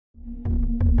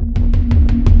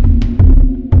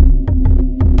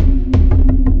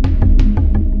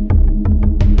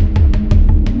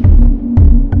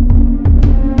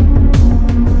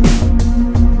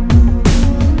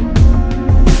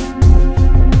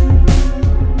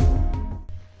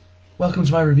Welcome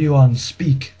to my review on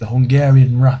Speak, the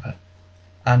Hungarian rapper.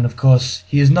 And of course,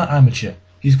 he is not amateur,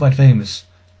 he's quite famous,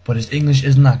 but his English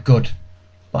isn't that good.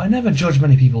 But I never judge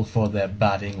many people for their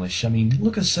bad English. I mean,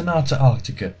 look at Sonata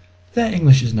Arctica. Their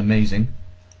English isn't amazing,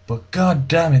 but god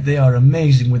damn it, they are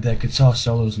amazing with their guitar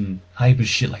solos and hyper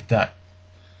shit like that.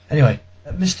 Anyway,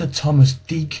 Mr. Thomas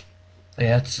Deek,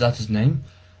 that's his name,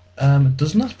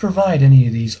 does not provide any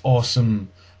of these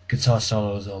awesome guitar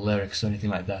solos or lyrics or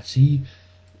anything like that.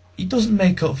 He doesn't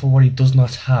make up for what he does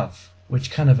not have, which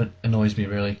kind of annoys me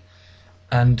really.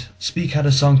 And Speak had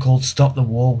a song called Stop the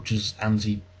War, which is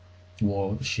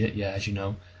anti-war shit, yeah, as you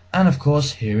know. And of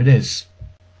course, here it is.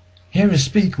 Here is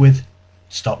Speak with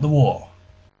Stop the War.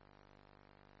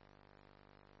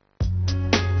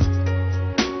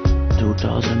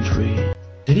 2003.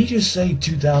 Did he just say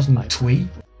 2003?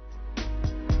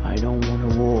 I don't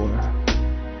want a war.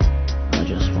 I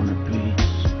just want a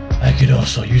peace. I could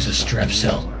also use a strep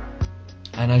cell.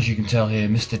 And as you can tell here,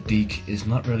 Mr. Deek is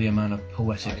not really a man of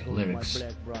poetic lyrics.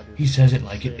 He says it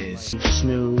like it is.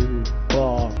 Snoop,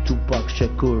 Tupac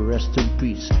Shakur, rest in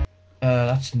peace.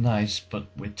 That's nice, but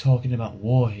we're talking about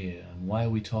war here, and why are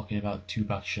we talking about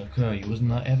Tupac Shakur? He was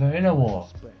not ever in a war.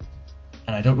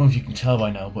 And I don't know if you can tell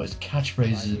by now, but his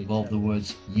catchphrases involve the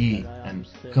words ye and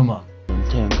come on.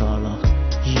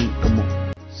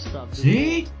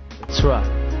 See? That's right.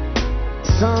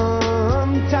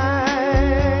 Sometimes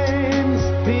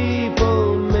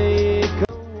people make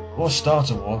or start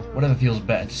a war, whatever feels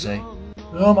better to say.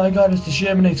 Oh my god, it's the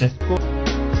Shermanator.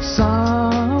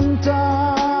 sometimes.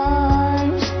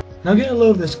 Now get a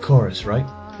load of this chorus, right?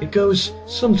 It goes,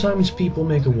 sometimes people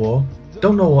make a war,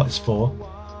 don't know what it's for,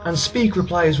 and Speak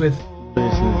replies with,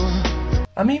 Business.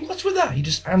 I mean, what's with that? He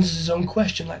just answers his own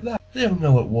question like that. They don't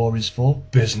know what war is for.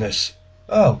 Business.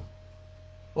 Oh.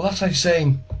 Well, that's like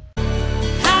saying,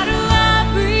 How do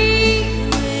I breathe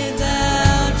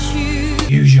without you?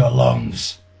 use your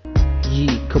lungs.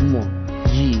 Yee, come on.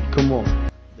 Yee, come on.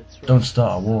 Don't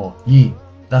start a war. Yee.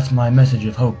 That's my message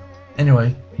of hope.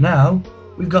 Anyway, now,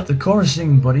 we've got the chorus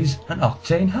singing buddies an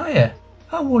octane higher.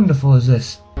 How wonderful is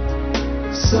this?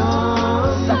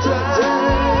 Sometimes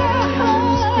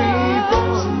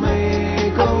people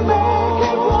make a war.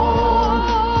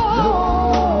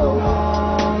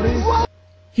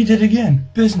 He did it again.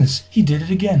 Business. He did it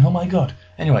again. Oh my god.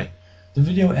 Anyway, the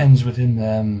video ends with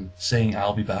him saying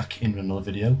I'll be back in another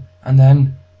video, and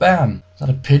then bam, is that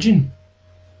a pigeon?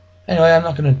 Anyway, I'm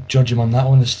not going to judge him on that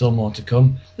one. There's still more to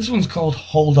come. This one's called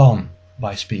Hold On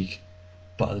by Speak,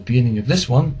 but at the beginning of this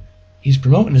one, he's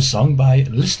promoting his song by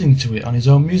listening to it on his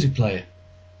own music player.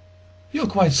 You're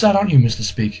quite sad, aren't you, Mr.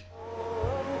 Speak?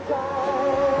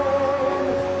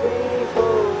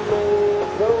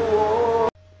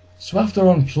 So after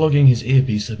unplugging his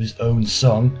earpiece of his own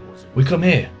song, we come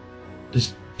here.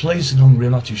 This place in Hungary,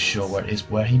 I'm not too sure where it is,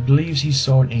 where he believes he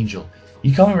saw an angel. He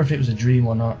can't remember if it was a dream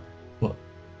or not, but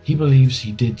he believes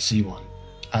he did see one.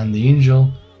 And the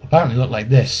angel apparently looked like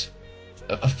this.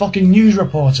 A fucking news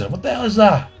reporter. What the hell is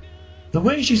that? The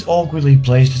way she's awkwardly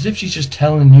placed, as if she's just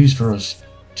telling the news for us.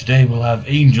 Today we'll have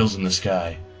angels in the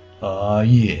sky. Aw,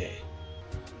 yeah.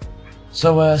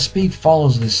 So, Speak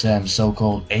follows this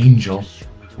so-called angel,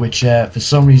 which for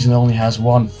some reason only has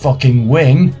one fucking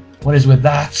wing. What is with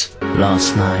that?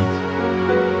 Last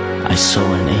night, I saw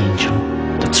an angel.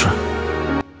 That's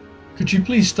right. Could you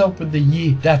please stop with the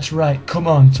ye, that's right, come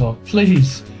on talk,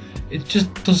 please? It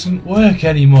just doesn't work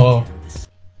anymore.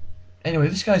 Anyway,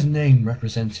 this guy's name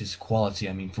represents his quality.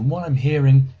 I mean, from what I'm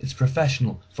hearing, it's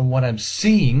professional. From what I'm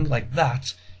seeing, like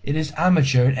that, it is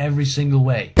amateur in every single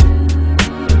way.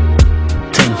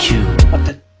 Thank you. What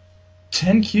the?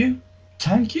 Thank you?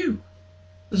 Thank you?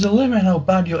 There's a limit how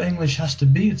bad your English has to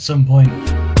be at some point.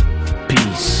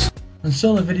 Peace. And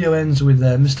so the video ends with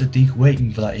Mr. Deek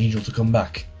waiting for that angel to come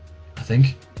back, I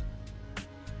think.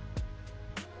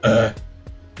 You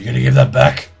gonna give that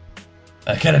back?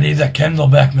 I kinda need that candle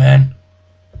back, man.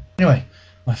 Anyway,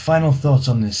 my final thoughts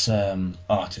on this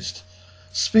artist.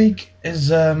 Speak is,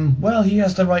 well, he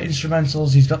has the right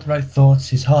instrumentals, he's got the right thoughts,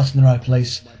 his heart's in the right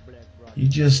place. He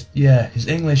just, yeah, his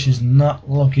English is not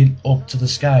looking up to the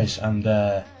skies, and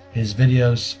his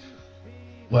videos,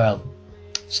 well,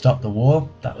 Stop the War,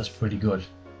 that was pretty good.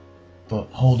 But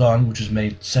Hold On, which was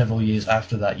made several years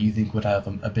after that, you think would have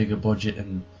a bigger budget,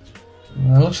 and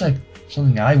well, it looks like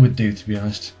something I would do, to be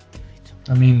honest.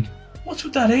 I mean, what's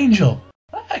with that angel?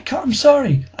 I'm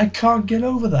sorry, I can't get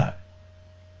over that.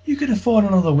 You could afford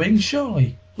another wing,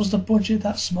 surely. Was the budget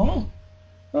that small?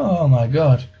 Oh my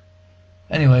god.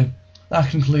 Anyway, that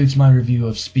concludes my review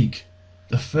of Speak,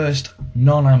 the first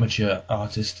non-amateur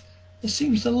artist that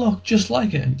seems to look just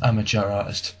like an amateur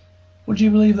artist. Would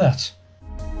you believe that?